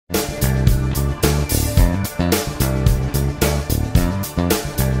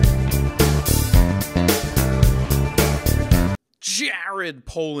Jared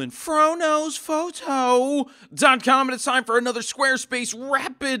Polin, FroKnowsPhoto.com, and it's time for another Squarespace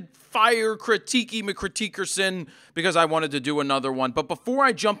rapid fire critiquey McCritiquerson, because I wanted to do another one. But before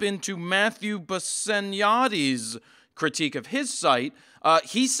I jump into Matthew Basegnati's critique of his site,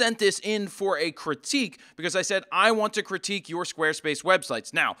 he sent this in for a critique because I said, I want to critique your Squarespace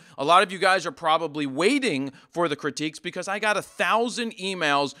websites. Now, a lot of you guys are probably waiting for the critiques because I got 1,000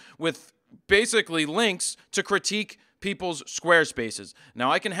 emails with basically links to critique people's Squarespaces.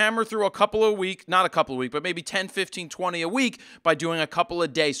 Now, I can hammer through a couple a week, not a couple a week, but maybe 10, 15, 20 a week by doing a couple a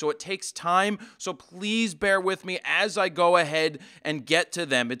day. So it takes time. So please bear with me as I go ahead and get to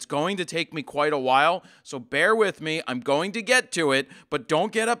them. It's going to take me quite a while. So bear with me. I'm going to get to it, but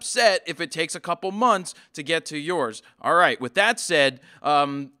don't get upset if it takes a couple months to get to yours. All right. With that said,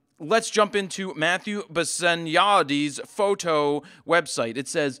 let's jump into Matthew Basegnati's photo website. It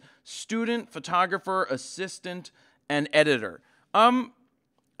says student, photographer, assistant, and editor. I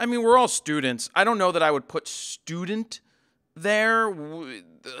mean, we're all students. I don't know that I would put student there.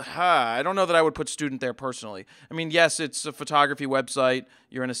 I don't know that I would put student there personally. I mean, yes, it's a photography website.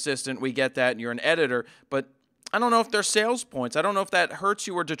 You're an assistant. We get that. And you're an editor. But I don't know if they're sales points. I don't know if that hurts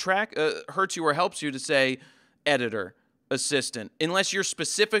you or hurts you or helps you to say editor, assistant, unless you're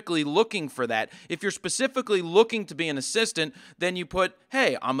specifically looking for that. If you're specifically looking to be an assistant, then you put,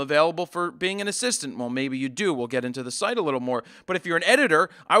 hey, I'm available for being an assistant. Well, maybe you do. We'll get into the site a little more. But if you're an editor,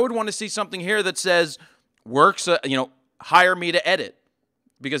 I would want to see something here that says, hire me to edit,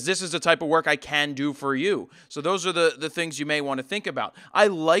 because this is the type of work I can do for you. So those are the things you may want to think about. I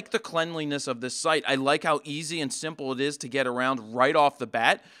like the cleanliness of this site. I like how easy and simple it is to get around right off the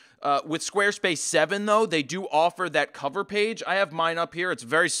bat. With Squarespace 7, though, they do offer that cover page. I have mine up here. It's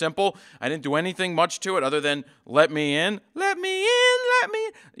very simple. I didn't do anything much to it other than let me in, let me in, let me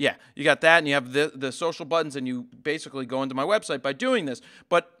in. Yeah, you got that, and you have the social buttons, and you basically go into my website by doing this.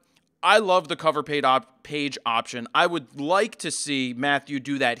 But I love the cover page option. I would like to see Matthew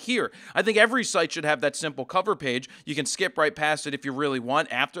do that here. I think every site should have that simple cover page. You can skip right past it if you really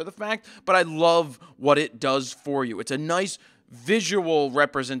want after the fact, but I love what it does for you. It's a nice visual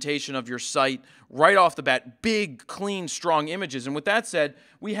representation of your site right off the bat. Big, clean, strong images. And with that said,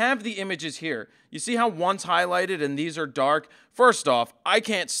 we have the images here. You see how one's highlighted and these are dark? First off, I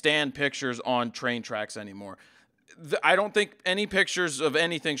can't stand pictures on train tracks anymore. I don't think any pictures of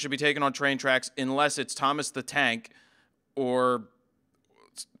anything should be taken on train tracks unless it's Thomas the Tank or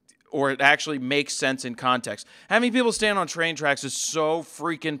it actually makes sense in context. Having people stand on train tracks is so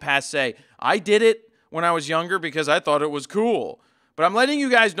freaking passé. I did it when I was younger because I thought it was cool. But I'm letting you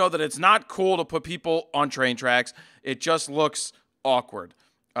guys know that it's not cool to put people on train tracks. It just looks awkward.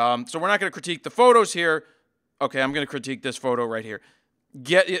 So we're not going to critique the photos here. Okay, I'm going to critique this photo right here.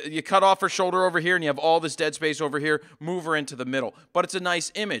 You cut off her shoulder over here and you have all this dead space over here. Move her into the middle. But it's a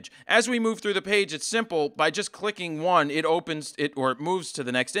nice image. As we move through the page, it's simple. By just clicking one, it opens it or it moves to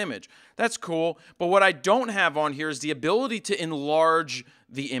the next image. That's cool. But what I don't have on here is the ability to enlarge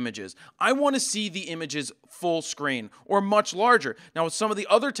the images. I want to see the images full screen or much larger. Now, with some of the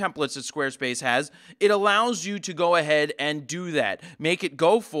other templates that Squarespace has, it allows you to go ahead and do that. Make it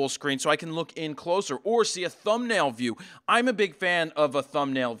go full screen so I can look in closer or see a thumbnail view. I'm a big fan of a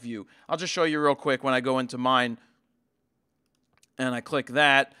thumbnail view. I'll just show you real quick when I go into mine and I click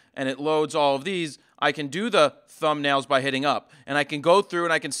that and it loads all of these. I can do the thumbnails by hitting up and I can go through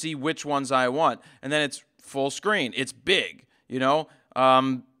and I can see which ones I want. And then it's full screen. It's big, you know?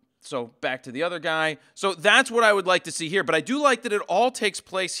 So back to the other guy. So that's what I would like to see here. But I do like that it all takes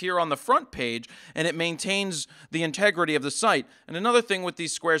place here on the front page and it maintains the integrity of the site. And another thing with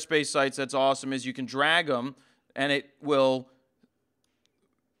these Squarespace sites that's awesome is you can drag them and it will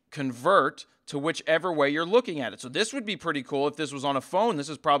convert to whichever way you're looking at it. So this would be pretty cool if this was on a phone. This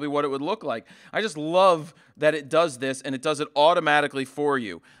is probably what it would look like. I just love that it does this and it does it automatically for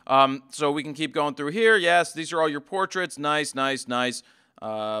you. So we can keep going through here. Yes, these are all your portraits. Nice, nice, nice.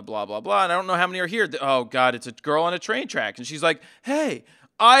 Blah, blah, blah. And I don't know how many are here. Oh, God, it's a girl on a train track. And she's like, hey,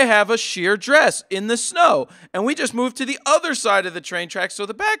 I have a sheer dress in the snow. And we just moved to the other side of the train track, so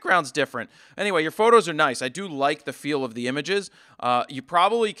the background's different. Anyway, your photos are nice. I do like the feel of the images. You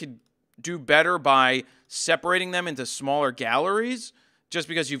probably could do better by separating them into smaller galleries, just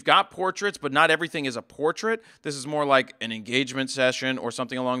because you've got portraits, but not everything is a portrait. This is more like an engagement session or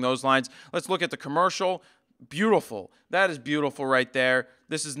something along those lines. Let's look at the commercial. Beautiful. That is beautiful right there.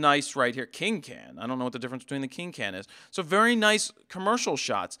 This is nice right here. King can. I don't know what the difference between the king can is. So very nice commercial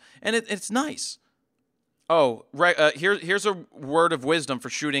shots. And it's nice. Oh, right. Here's a word of wisdom for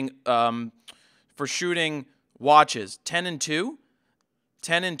shooting watches. 10 and 2.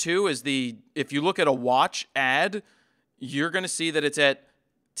 10 and 2 is if you look at a watch ad, you're going to see that it's at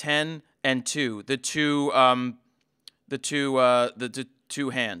 10 and 2. The two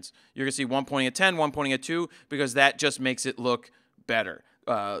hands. You're going to see one pointing at 10, one pointing at 2, because that just makes it look better.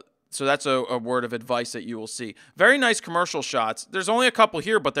 So that's a word of advice that you will see. Very nice commercial shots. There's only a couple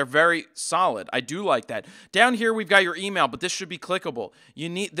here, but they're very solid. I do like that. Down here, we've got your email, but this should be clickable.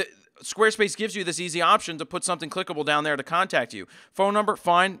 Squarespace gives you this easy option to put something clickable down there to contact you. Phone number,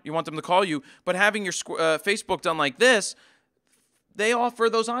 fine. You want them to call you. But having your Facebook done like this, they offer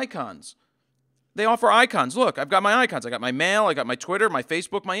those icons. They offer icons. Look, I've got my icons. I got my mail. I got my Twitter, my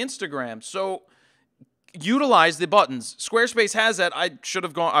Facebook, my Instagram. So utilize the buttons. Squarespace has that. I should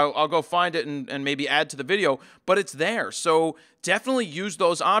have gone. I'll go find it and maybe add to the video, but it's there. So definitely use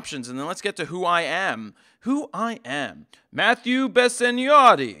those options. And then let's get to who I am. Who I am. Mathews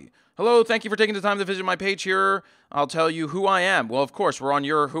Bessignotti. Hello, thank you for taking the time to visit my page here. I'll tell you who I am. Well, of course, we're on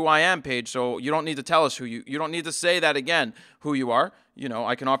your who I am page, so you don't need to tell us who you don't need to say that again, who you are. You know,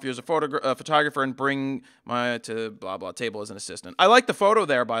 I can offer you as a photographer and bring my to blah, blah, table as an assistant. I like the photo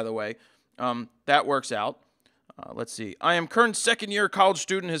there, by the way. That works out. Let's see. I am current second-year college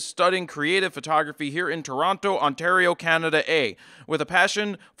student who's studying creative photography here in Toronto, Ontario, Canada, A. With a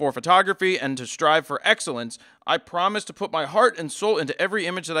passion for photography and to strive for excellence, I promise to put my heart and soul into every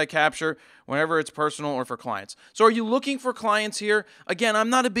image that I capture, whenever it's personal or for clients. So are you looking for clients here? Again,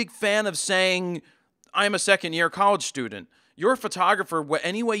 I'm not a big fan of saying I'm a second-year college student. You're a photographer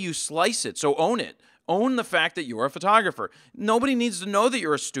any way you slice it, so own it. Own the fact that you're a photographer. Nobody needs to know that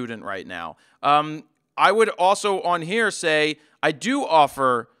you're a student right now. I would also on here say, I do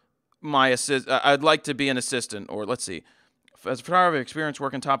offer my I'd like to be an assistant, or let's see. As a photographer, experience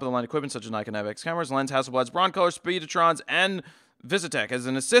working top-of-the-line equipment such as Nikon FX cameras, lens, Hasselblads, Broncolor, Speedotrons, and Visitech. As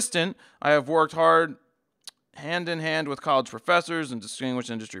an assistant, I have worked hard hand-in-hand with college professors and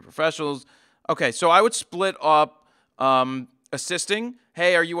distinguished industry professionals. Okay, so I would split up assisting.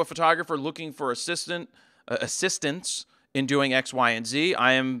 Hey, are you a photographer looking for assistance in doing X, Y, and Z?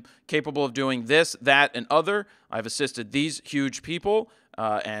 I am capable of doing this, that, and other. I've assisted these huge people,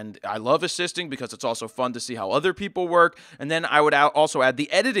 and I love assisting because it's also fun to see how other people work. And then I would also add the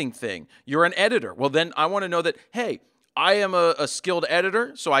editing thing. You're an editor. Well, then I want to know that, hey, I am a skilled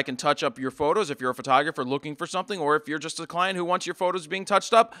editor, so I can touch up your photos if you're a photographer looking for something, or if you're just a client who wants your photos being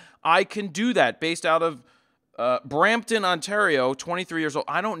touched up, I can do that based out of Brampton, Ontario, 23 years old.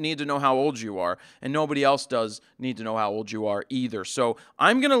 I don't need to know how old you are, and nobody else does need to know how old you are either. So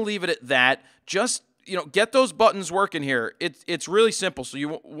I'm going to leave it at that. Just, get those buttons working here. It's really simple. So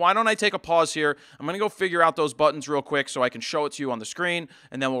why don't I take a pause here? I'm going to go figure out those buttons real quick so I can show it to you on the screen,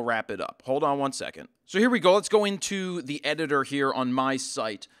 and then we'll wrap it up. Hold on one second. So here we go. Let's go into the editor here on my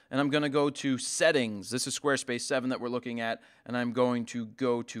site, and I'm going to go to Settings. This is Squarespace 7 that we're looking at, and I'm going to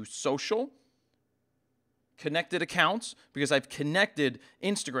go to Social. Connected accounts, because I've connected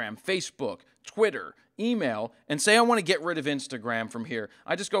Instagram, Facebook, Twitter, email, and say I want to get rid of Instagram from here.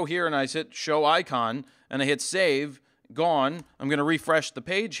 I just go here and I hit show icon and I hit save, gone. I'm going to refresh the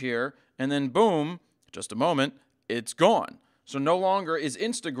page here, and then boom, just a moment, it's gone. So no longer is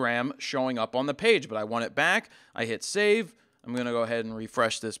Instagram showing up on the page, but I want it back. I hit save. I'm going to go ahead and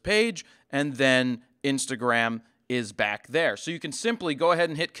refresh this page, and then Instagram is back there. So you can simply go ahead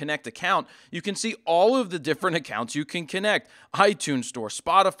and hit connect account. You can see all of the different accounts you can connect. iTunes Store,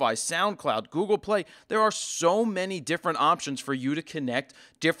 Spotify, SoundCloud, Google Play. There are so many different options for you to connect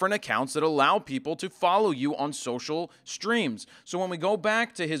different accounts that allow people to follow you on social streams. So when we go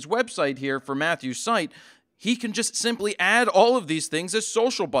back to his website here for Mathews' site, he can just simply add all of these things as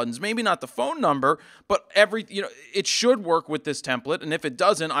social buttons. Maybe not the phone number, but it should work with this template. And if it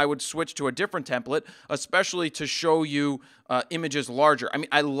doesn't, I would switch to a different template, especially to show you images larger. I mean,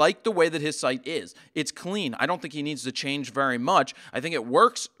 I like the way that his site is. It's clean. I don't think he needs to change very much. I think it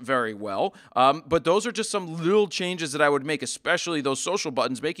works very well. But those are just some little changes that I would make, especially those social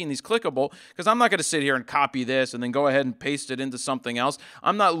buttons, making these clickable, because I'm not going to sit here and copy this and then go ahead and paste it into something else.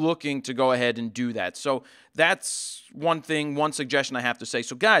 I'm not looking to go ahead and do that. So that's one suggestion I have to say.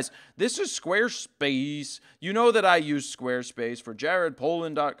 So guys, this is Squarespace. You know that I use Squarespace for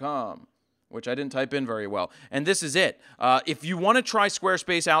jaredpoland.com. which I didn't type in very well. And this is it. If you want to try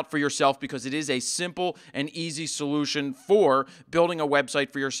Squarespace out for yourself, because it is a simple and easy solution for building a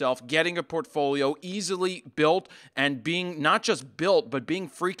website for yourself, getting a portfolio easily built, and being not just built, but being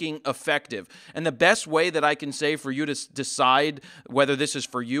freaking effective. And the best way that I can say for you to decide whether this is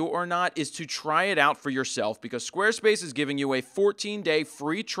for you or not is to try it out for yourself, because Squarespace is giving you a 14-day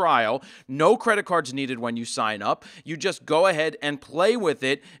free trial. No credit cards needed when you sign up. You just go ahead and play with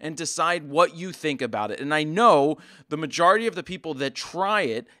it and decide what what you think about it. And I know the majority of the people that try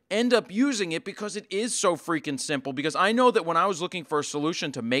it end up using it because it is so freaking simple. Because I know that when I was looking for a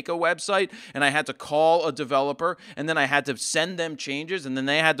solution to make a website and I had to call a developer and then I had to send them changes and then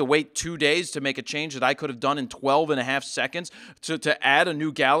they had to wait 2 days to make a change that I could have done in 12.5 seconds, to add a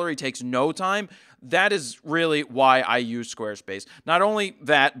new gallery takes no time. That is really why I use Squarespace. Not only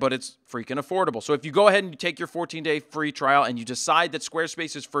that, but it's freaking affordable. So if you go ahead and you take your 14-day free trial and you decide that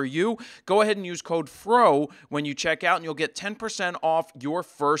Squarespace is for you, go ahead and use code FRO when you check out and you'll get 10% off your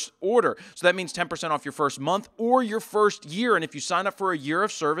first order. So that means 10% off your first month or your first year. And if you sign up for a year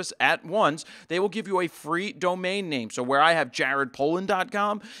of service at once, they will give you a free domain name. So where I have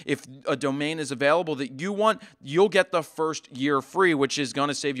jaredpoland.com, if a domain is available that you want, you'll get the first year free, which is going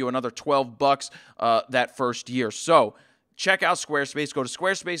to save you another $12 that first year. So check out Squarespace. Go to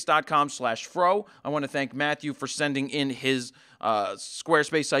squarespace.com/fro. I want to thank Matthew for sending in his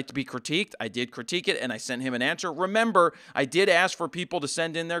Squarespace site to be critiqued. I did critique it, and I sent him an answer. Remember, I did ask for people to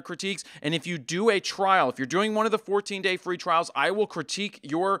send in their critiques, and if you do a trial, if you're doing one of the 14-day free trials, I will critique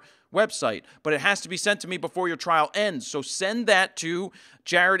your website, but it has to be sent to me before your trial ends. So send that to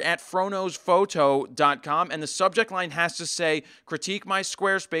jared@FroKnowsPhoto.com, and the subject line has to say, critique my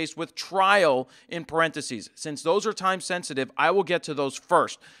Squarespace with trial in parentheses. Since those are time sensitive, I will get to those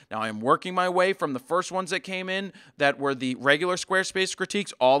first. Now, I am working my way from the first ones that came in that were the regular Squarespace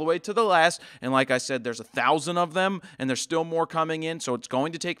critiques all the way to the last, and like I said, there's 1,000 of them, and there's still more coming in, so it's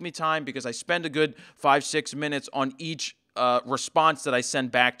going to take me time because I spend a good 5-6 minutes on each response that I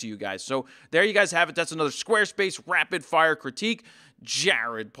send back to you guys. So there you guys have it. That's another Squarespace rapid fire critique.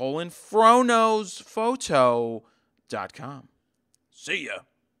 Jared Poland, FroKnowsPhoto.com. See ya.